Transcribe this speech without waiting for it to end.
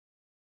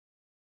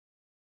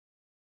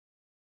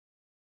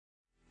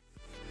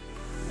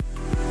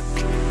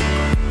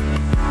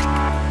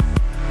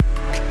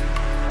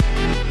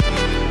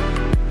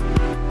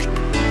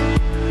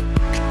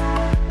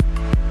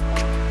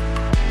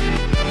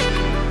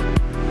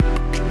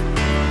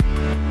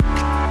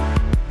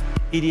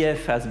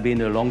EDF has been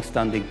a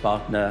long-standing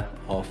partner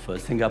of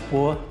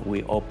Singapore.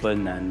 We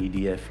opened an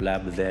EDF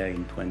lab there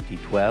in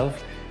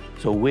 2012.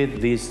 So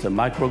with this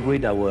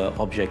microgrid, our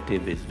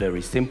objective is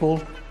very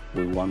simple.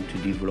 We want to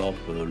develop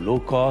a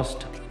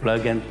low-cost,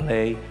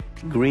 plug-and-play,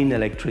 green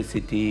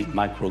electricity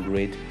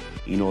microgrid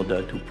in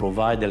order to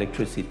provide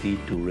electricity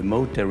to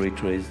remote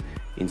territories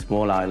in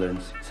small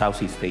islands,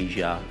 Southeast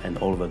Asia, and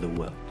all over the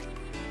world.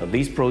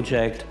 This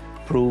project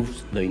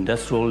proves the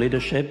industrial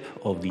leadership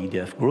of the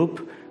EDF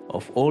Group,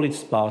 of all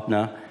its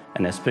partners,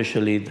 and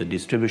especially the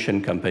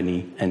distribution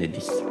company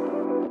Enedis.